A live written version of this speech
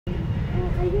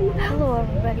Hello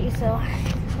everybody, so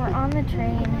we're on the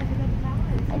train.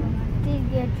 I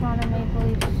did get Toronto Maple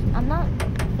Leafs. I'm not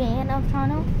a fan of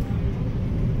Toronto.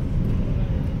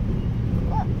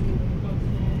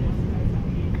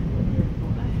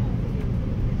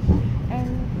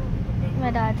 And my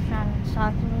dad's trying to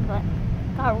talk to me, but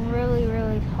got really,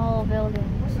 really tall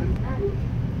buildings.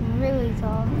 Really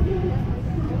tall.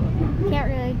 Can't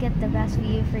really get the best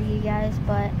view for you guys,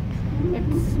 but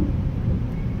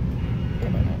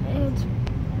it's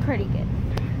pretty good.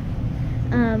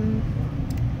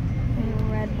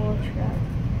 Red Bull truck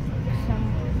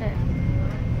somewhere there.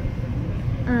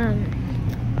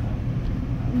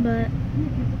 But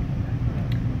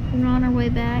we're on our way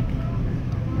back.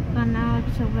 But now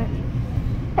it's over.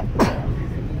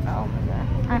 Oh my god.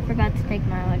 I forgot to take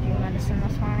my allergy medicine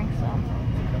this morning, so.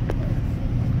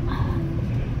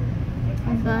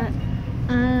 But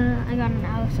I got an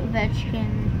Alex Ovechkin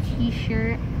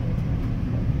t-shirt.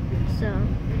 So,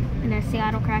 and a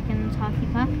Seattle Kraken's hockey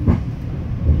puck.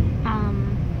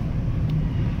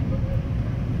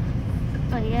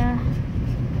 But yeah,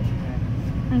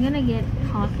 I'm gonna get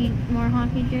more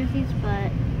hockey jerseys,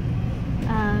 but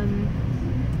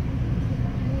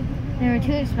they were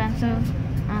too expensive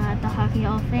at the Hockey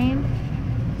Hall of Fame.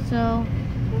 So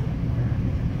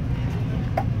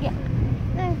yeah,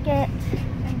 I didn't get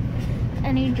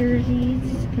any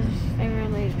jerseys because they were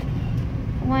like,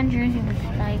 one jersey was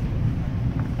like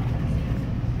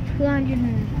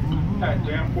 $259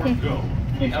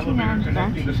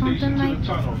 or something like that.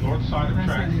 Tunnel north side of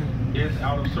tracks is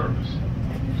out of service.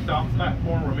 South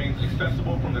platform remains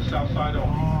accessible from the south side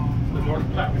only. The north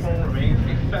platform remains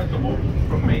accessible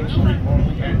from Main Street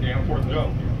only at Danforth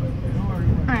Go.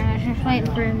 Alright, I was just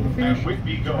waiting for him to finish. At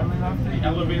Whitby Go, the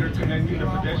elevator connecting the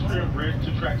pedestrian bridge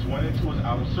to tracks 1 and 2 is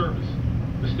out of service.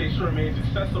 The station remains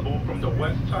accessible from the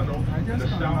west tunnel, the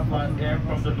south lot, and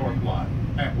from the north lot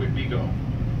at Whitby Go.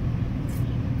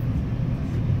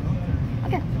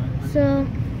 Okay, so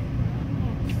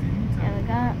yeah, we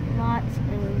got lots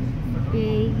of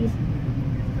big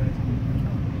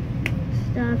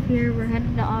stuff here. We're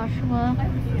headed to Oshawa.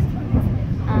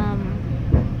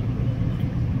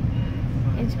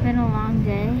 It's been a long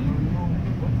day.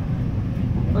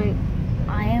 Like,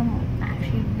 I am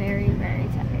actually very, very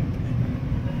tired,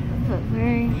 but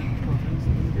very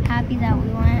happy that we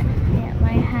went. Yeah,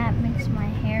 my hat makes my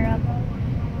hair up.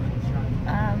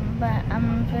 But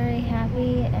I'm very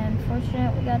happy and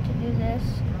fortunate we got to do this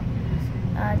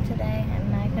today,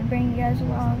 and I could bring you guys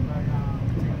along.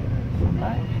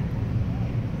 But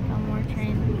no more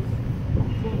train.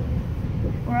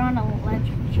 We're on an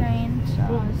electric train,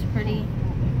 so it's pretty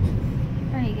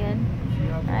good,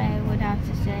 I would have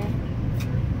to say.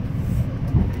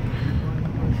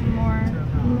 More.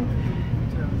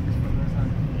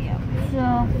 Yeah. So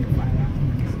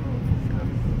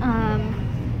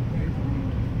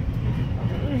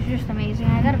it was just amazing.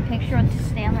 I got a picture of the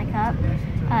Stanley Cup,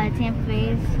 Tampa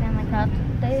Bay's Stanley Cup.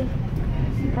 They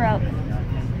broke.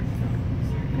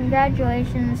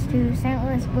 Congratulations to St.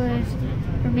 Louis Blues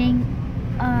for being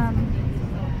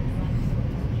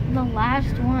the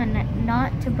last one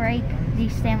not to break the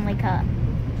Stanley Cup.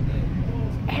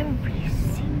 Every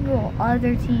single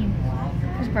other team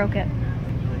has broke it.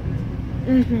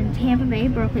 There's been Tampa Bay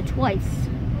broke it twice.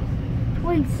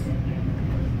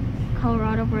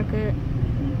 Colorado broke it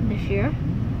this year.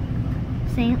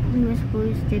 St. Louis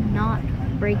Blues did not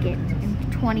break it in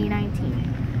 2019.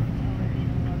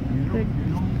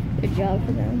 Good job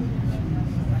for them.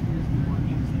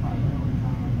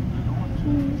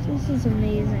 Jeez, this is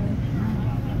amazing.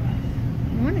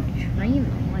 I want to train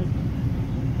them. Like,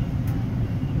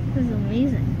 this is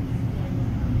amazing.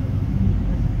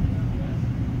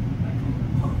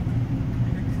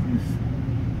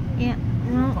 Yeah,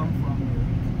 well,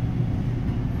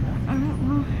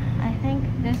 I think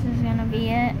this is gonna be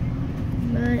it.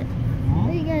 But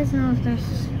let you guys know if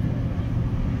there's,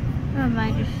 I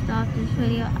might just stop this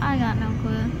video. I got no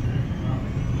clue.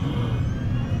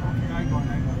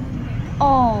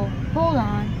 Oh, hold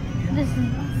on. This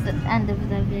is the end of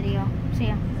the video. See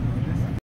ya.